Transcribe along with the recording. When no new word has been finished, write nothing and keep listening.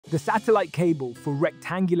The satellite cable for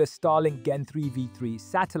rectangular Starlink Gen3 V3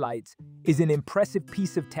 satellites is an impressive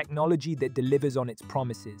piece of technology that delivers on its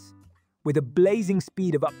promises. With a blazing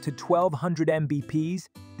speed of up to 1200 Mbps,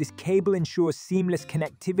 this cable ensures seamless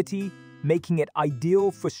connectivity, making it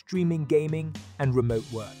ideal for streaming gaming and remote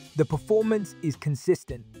work. The performance is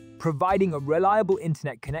consistent, providing a reliable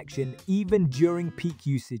internet connection even during peak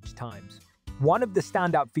usage times. One of the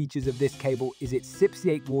standout features of this cable is its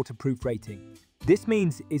IP68 waterproof rating. This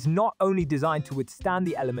means it's not only designed to withstand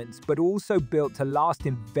the elements, but also built to last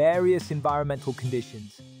in various environmental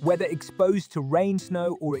conditions. Whether exposed to rain,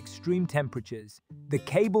 snow, or extreme temperatures, the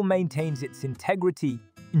cable maintains its integrity,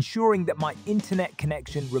 ensuring that my internet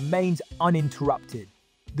connection remains uninterrupted.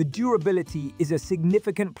 The durability is a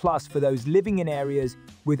significant plus for those living in areas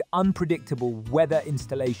with unpredictable weather.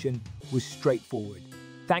 Installation was straightforward.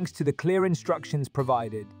 Thanks to the clear instructions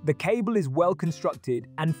provided, the cable is well constructed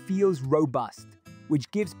and feels robust, which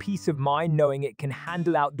gives peace of mind knowing it can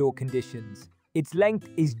handle outdoor conditions. Its length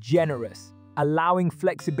is generous, allowing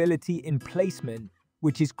flexibility in placement,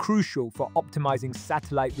 which is crucial for optimizing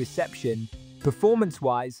satellite reception.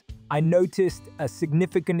 Performance-wise, I noticed a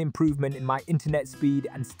significant improvement in my internet speed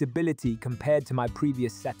and stability compared to my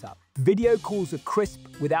previous setup. Video calls are crisp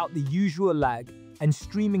without the usual lag, and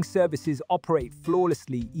streaming services operate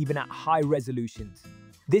flawlessly even at high resolutions.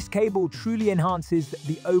 This cable truly enhances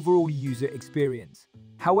the overall user experience.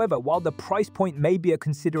 However, while the price point may be a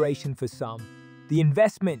consideration for some, the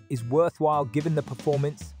investment is worthwhile given the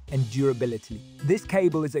performance and durability. This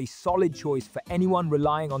cable is a solid choice for anyone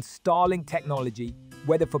relying on Starlink technology,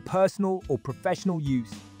 whether for personal or professional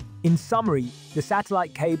use. In summary, the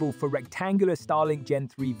satellite cable for rectangular Starlink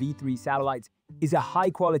Gen3 V3 satellites is a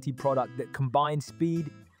high-quality product that combines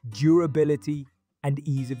speed, durability, and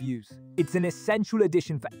ease of use. It's an essential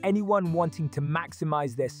addition for anyone wanting to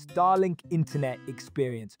maximize their Starlink internet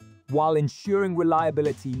experience while ensuring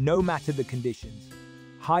reliability no matter the conditions.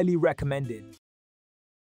 Highly recommended.